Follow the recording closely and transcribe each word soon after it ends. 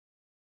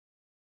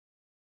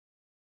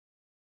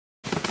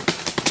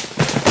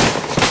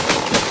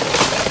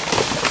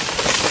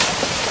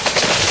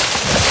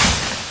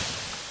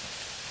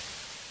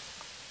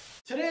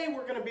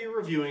we're going to be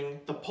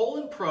reviewing the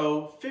Poulan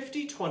Pro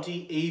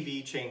 5020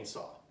 AV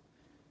chainsaw.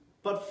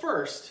 But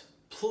first,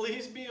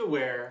 please be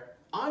aware,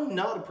 I'm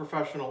not a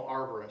professional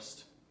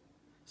arborist.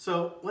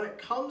 So when it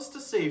comes to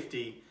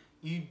safety,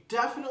 you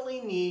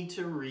definitely need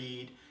to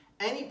read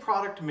any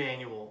product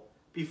manual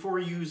before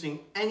using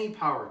any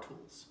power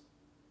tools.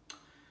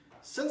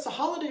 Since the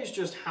holidays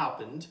just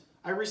happened,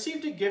 I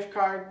received a gift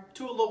card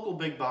to a local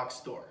big box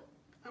store.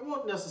 I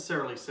won't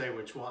necessarily say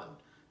which one.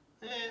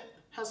 It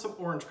has some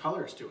orange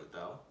colors to it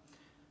though.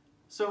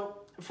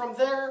 So from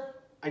there,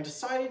 I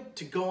decided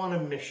to go on a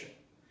mission.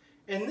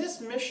 And this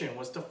mission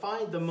was to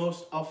find the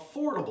most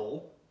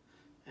affordable,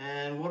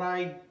 and what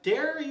I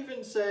dare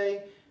even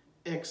say,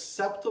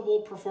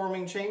 acceptable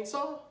performing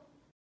chainsaw.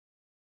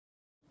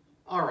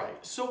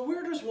 Alright, so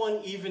where does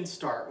one even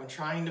start when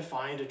trying to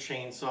find a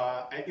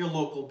chainsaw at your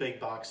local big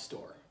box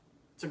store?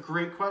 It's a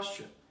great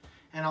question,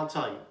 and I'll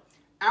tell you.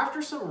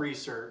 After some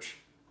research,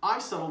 I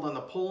settled on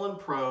the Poulan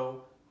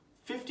Pro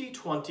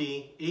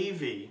 5020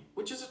 AV,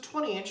 which is a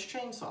 20-inch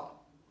chainsaw.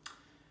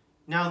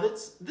 Now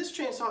this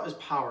chainsaw is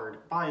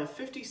powered by a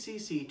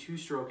 50cc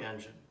two-stroke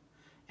engine.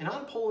 And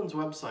on Poulan's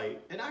website,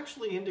 it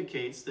actually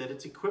indicates that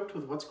it's equipped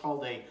with what's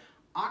called a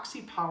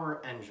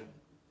oxy-power engine.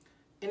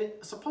 And it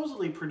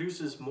supposedly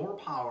produces more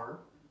power,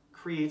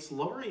 creates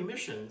lower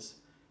emissions,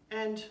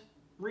 and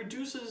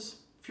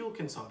reduces fuel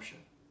consumption.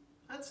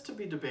 That's to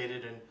be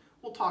debated, and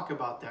we'll talk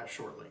about that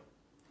shortly.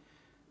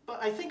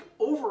 But I think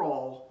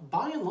overall,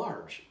 by and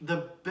large,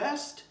 the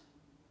best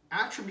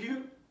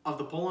attribute of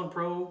the Poulan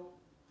Pro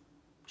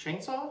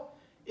chainsaw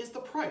is the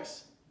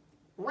price.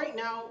 Right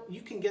now,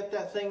 you can get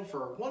that thing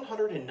for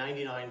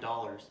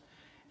 $199.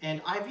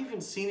 And I've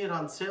even seen it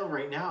on sale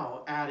right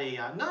now at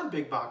a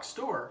non-big box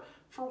store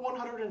for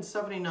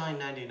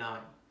 $179.99.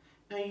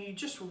 Now, you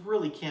just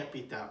really can't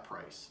beat that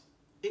price.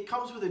 It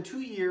comes with a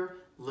 2-year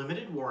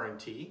limited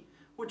warranty,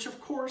 which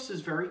of course is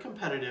very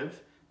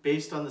competitive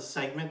based on the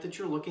segment that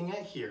you're looking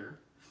at here.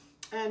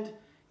 And,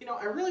 you know,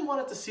 I really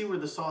wanted to see where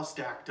the saw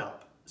stacked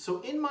up.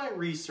 So in my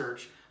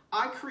research,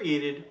 I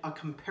created a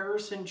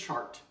comparison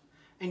chart,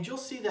 and you'll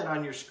see that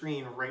on your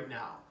screen right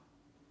now.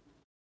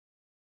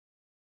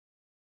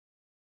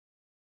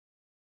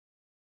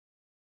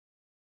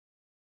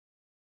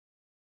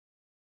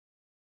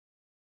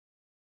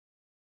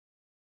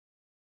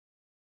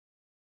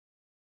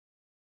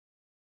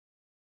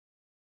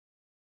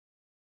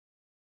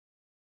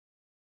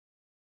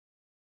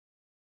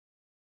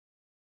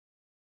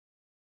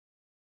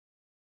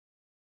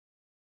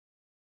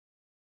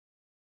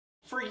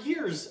 For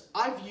years,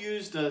 I've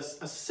used a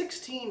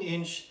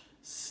 16-inch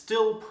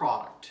still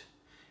product.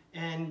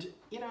 And,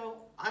 you know,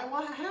 I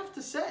have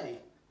to say,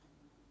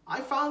 I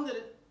found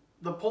that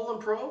the Poulan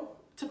Pro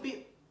to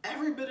be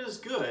every bit as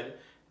good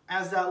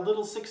as that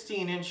little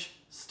 16-inch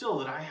still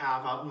that I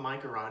have out in my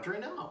garage right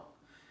now.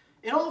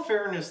 In all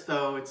fairness,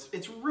 though,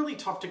 it's really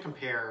tough to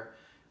compare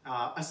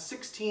a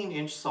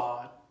 16-inch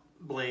saw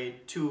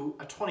blade to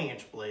a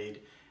 20-inch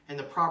blade and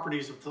the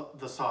properties of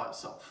the saw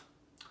itself.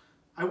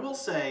 I will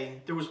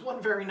say there was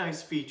one very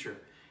nice feature,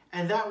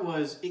 and that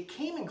was it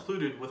came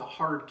included with a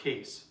hard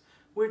case,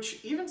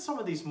 which even some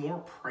of these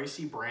more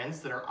pricey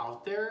brands that are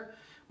out there,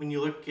 when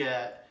you look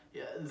at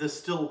the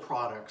Still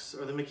products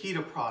or the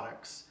Makita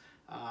products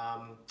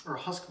or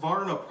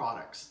Husqvarna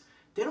products,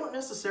 they don't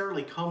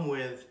necessarily come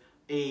with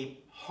a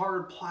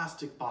hard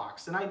plastic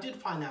box, and I did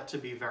find that to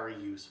be very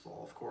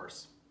useful, of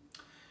course.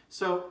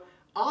 So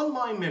on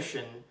my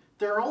mission,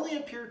 there only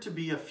appeared to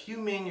be a few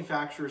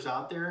manufacturers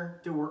out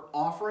there that were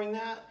offering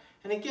that.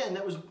 And again,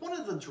 that was one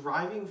of the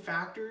driving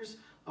factors,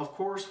 of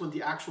course, with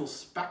the actual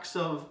specs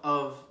of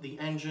the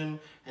engine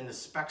and the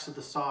specs of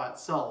the saw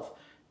itself,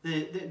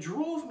 that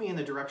drove me in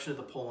the direction of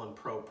the Poulan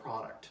Pro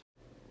product.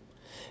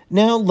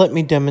 Now let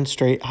me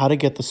demonstrate how to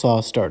get the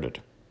saw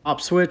started.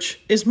 Op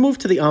switch is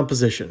moved to the on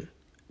position.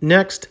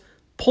 Next,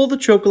 pull the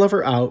choke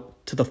lever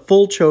out to the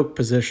full choke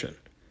position.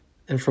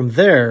 And from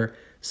there,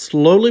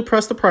 slowly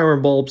press the primer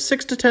bulb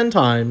 6 to 10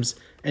 times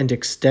and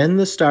extend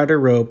the starter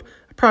rope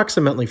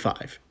approximately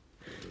 5.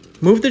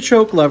 Move the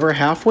choke lever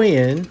halfway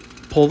in,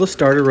 pull the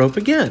starter rope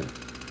again.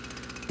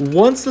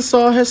 Once the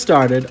saw has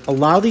started,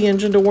 allow the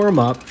engine to warm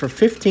up for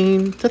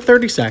 15 to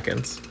 30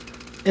 seconds.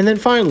 And then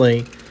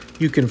finally,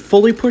 you can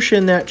fully push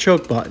in that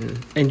choke button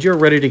and you're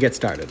ready to get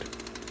started.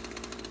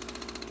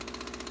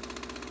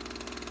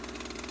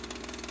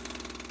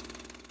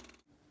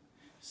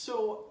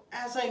 So,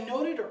 as I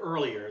noted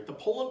earlier, the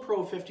Poulan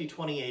Pro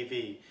 5020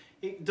 AV,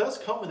 it does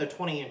come with a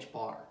 20-inch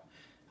bar.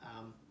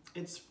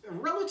 It's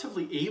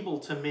relatively able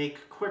to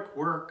make quick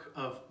work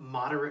of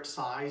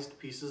moderate-sized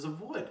pieces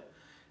of wood.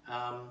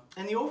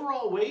 And the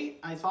overall weight,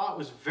 I thought,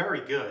 was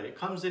very good. It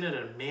comes in at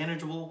a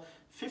manageable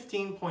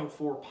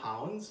 15.4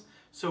 pounds.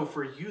 So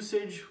for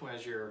usage,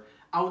 as you're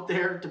out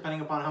there,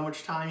 depending upon how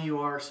much time you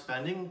are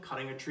spending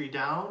cutting a tree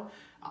down,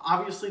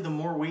 obviously the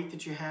more weight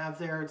that you have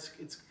there,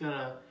 it's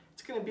gonna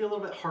be a little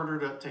bit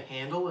harder to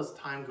handle as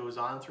time goes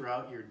on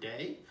throughout your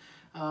day.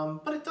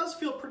 But it does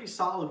feel pretty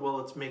solid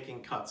while it's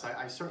making cuts,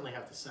 I certainly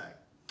have to say.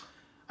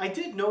 I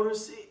did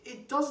notice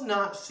it does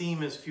not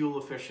seem as fuel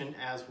efficient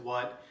as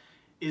what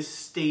is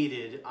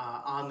stated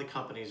on the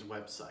company's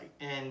website.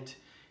 And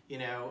you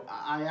know,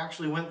 I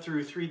actually went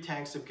through 3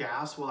 tanks of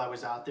gas while I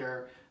was out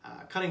there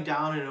cutting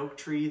down an oak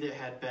tree that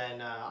had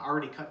been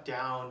already cut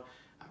down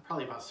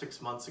probably about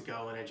 6 months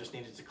ago, and I just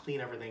needed to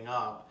clean everything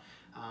up.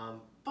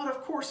 But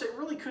of course, it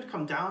really could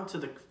come down to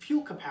the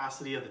fuel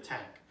capacity of the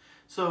tank.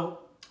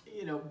 So,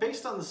 you know,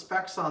 based on the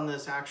specs on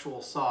this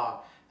actual saw,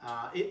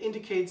 it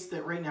indicates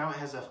that right now it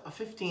has a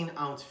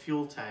 15-ounce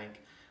fuel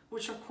tank,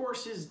 which of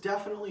course is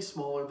definitely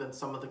smaller than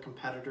some of the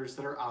competitors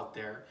that are out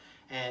there.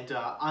 And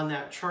on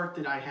that chart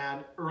that I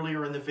had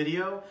earlier in the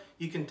video,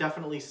 you can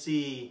definitely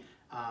see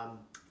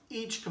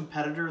each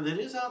competitor that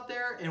is out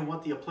there and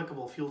what the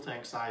applicable fuel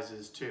tank size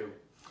is too.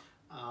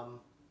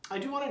 I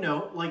do want to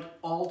note, like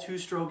all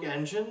 2-stroke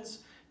engines,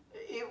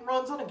 it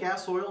runs on a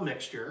gas-oil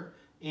mixture,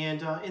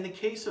 and in the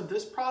case of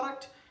this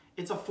product,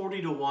 it's a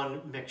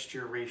 40-to-1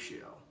 mixture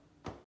ratio.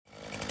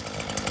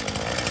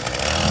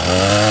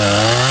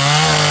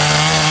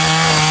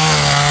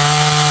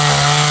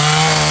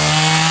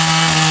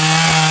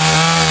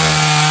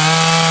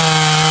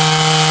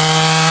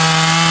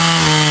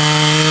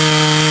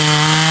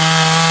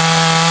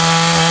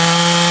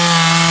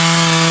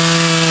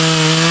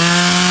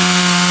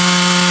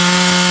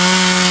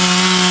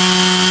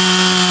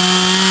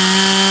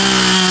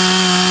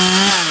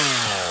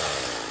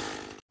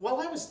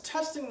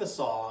 Testing the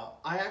saw,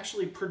 I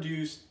actually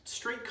produced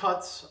straight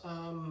cuts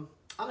on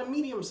a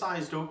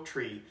medium-sized oak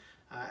tree.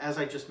 As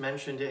I just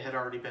mentioned, it had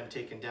already been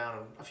taken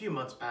down a few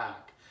months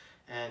back.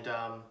 And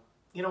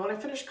you know, when I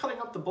finished cutting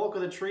up the bulk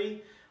of the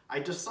tree, I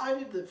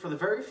decided that for the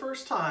very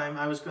first time,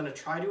 I was going to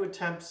try to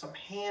attempt some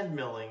hand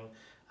milling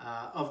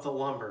of the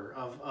lumber,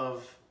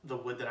 of the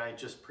wood that I had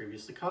just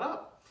previously cut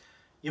up.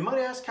 You might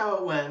ask how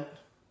it went.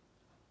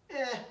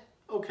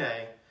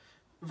 Okay.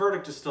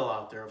 Verdict is still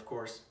out there, of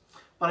course.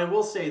 But I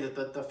will say that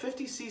the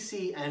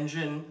 50cc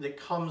engine that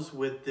comes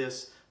with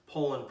this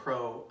Poulan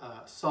Pro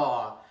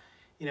saw,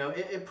 you know,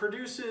 it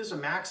produces a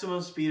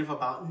maximum speed of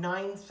about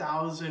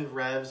 9,000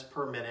 revs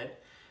per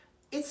minute.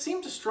 It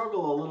seemed to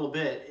struggle a little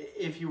bit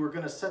if you were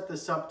going to set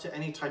this up to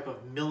any type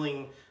of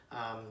milling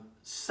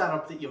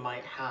setup that you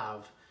might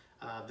have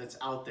that's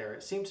out there.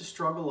 It seemed to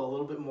struggle a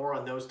little bit more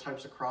on those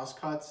types of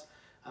crosscuts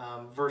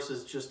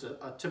versus just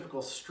a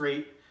typical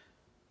straight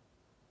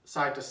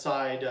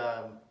side-to-side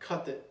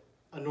cut that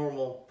a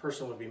normal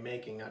person would be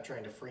making, not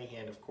trying to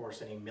freehand, of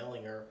course, any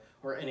milling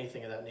or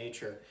anything of that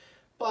nature.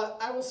 But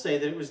I will say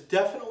that it was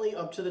definitely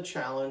up to the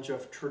challenge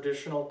of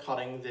traditional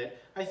cutting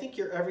that I think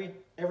your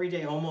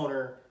everyday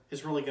homeowner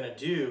is really going to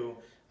do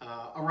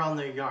around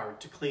their yard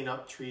to clean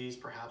up trees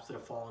perhaps that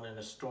have fallen in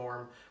a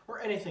storm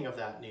or anything of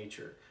that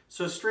nature.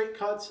 So straight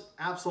cuts,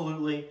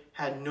 absolutely,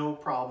 had no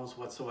problems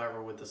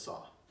whatsoever with the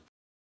saw.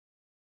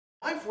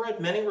 I've read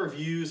many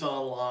reviews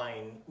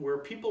online where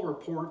people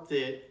report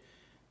that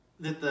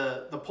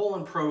the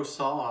Poulan Pro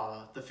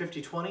saw, the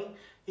 5020,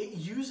 it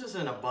uses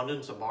an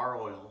abundance of bar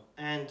oil,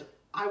 and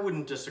I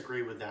wouldn't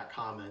disagree with that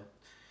comment.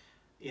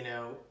 You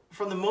know,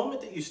 from the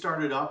moment that you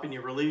start it up and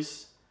you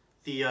release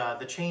the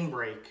chain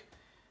brake,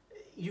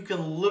 you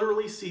can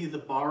literally see the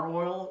bar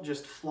oil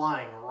just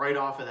flying right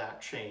off of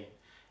that chain.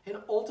 And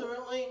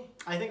ultimately,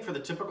 I think for the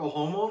typical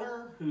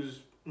homeowner who's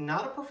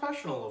not a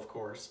professional, of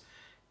course,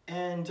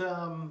 and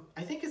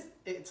I think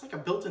it's like a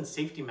built-in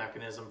safety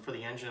mechanism for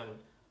the engine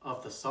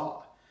of the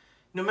saw.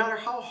 No matter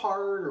how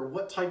hard or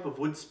what type of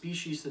wood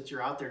species that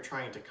you're out there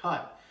trying to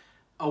cut,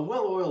 a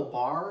well-oiled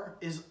bar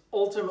is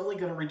ultimately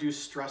going to reduce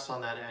stress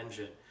on that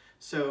engine.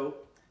 So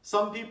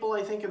some people,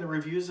 I think in the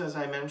reviews, as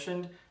I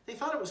mentioned, they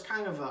thought it was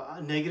kind of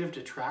a negative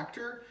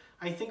detractor.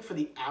 I think for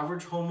the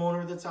average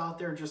homeowner that's out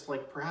there, just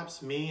like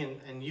perhaps me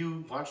and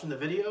you watching the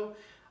video,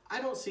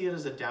 I don't see it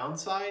as a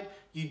downside.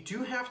 You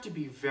do have to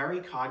be very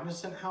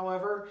cognizant,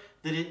 however,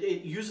 that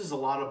it uses a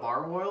lot of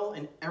bar oil,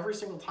 and every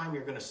single time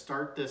you're going to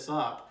start this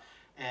up,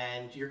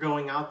 and you're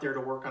going out there to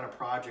work on a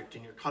project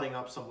and you're cutting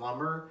up some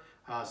lumber,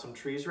 some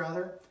trees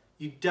rather,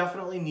 you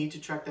definitely need to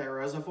check that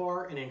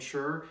reservoir and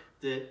ensure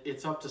that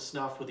it's up to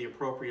snuff with the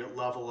appropriate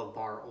level of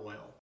bar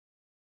oil.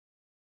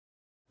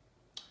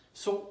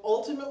 So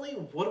ultimately,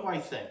 what do I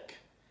think?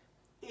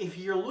 If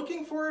you're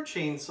looking for a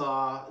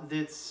chainsaw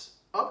that's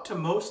up to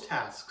most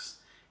tasks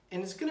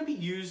and it's going to be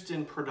used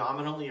in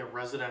predominantly a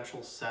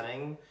residential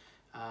setting,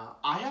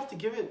 I have to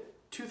give it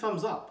 2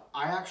 thumbs up.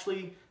 I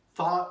actually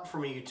thought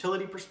from a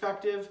utility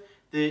perspective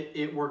that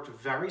it worked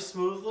very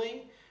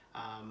smoothly.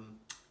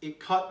 It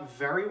cut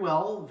very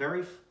well,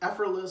 very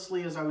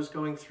effortlessly as I was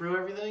going through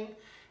everything.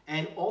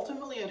 And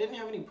ultimately, I didn't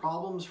have any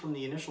problems from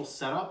the initial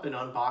setup and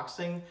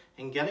unboxing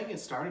and getting it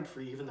started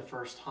for even the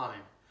first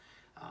time.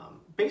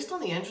 Based on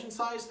the engine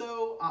size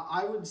though,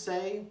 I would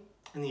say,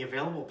 and the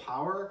available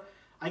power,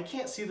 I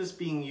can't see this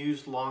being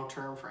used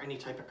long-term for any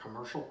type of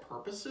commercial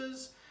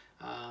purposes.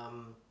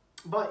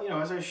 But, you know,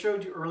 as I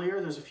showed you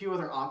earlier, there's a few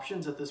other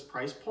options at this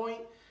price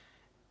point.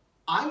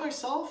 I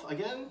myself,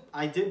 again,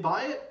 I did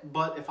buy it,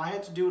 but if I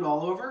had to do it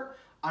all over,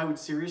 I would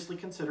seriously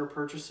consider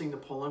purchasing the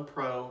Poulan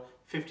Pro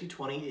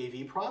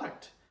 5020 AV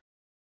product.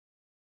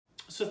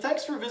 So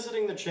thanks for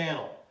visiting the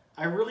channel.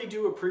 I really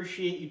do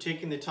appreciate you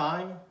taking the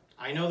time.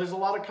 I know there's a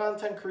lot of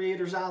content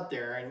creators out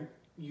there, and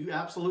you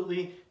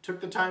absolutely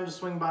took the time to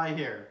swing by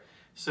here.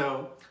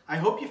 So I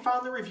hope you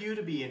found the review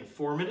to be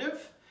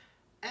informative,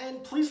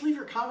 and please leave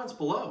your comments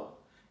below.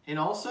 And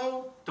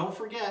also, don't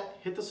forget,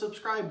 hit the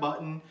subscribe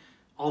button.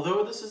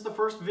 Although this is the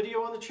first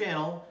video on the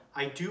channel,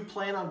 I do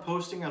plan on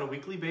posting on a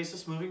weekly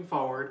basis moving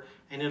forward,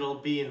 and it'll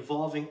be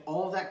involving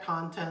all that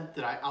content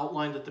that I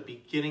outlined at the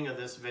beginning of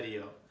this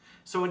video.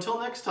 So until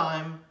next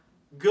time,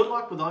 good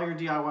luck with all your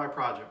DIY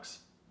projects.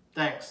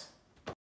 Thanks.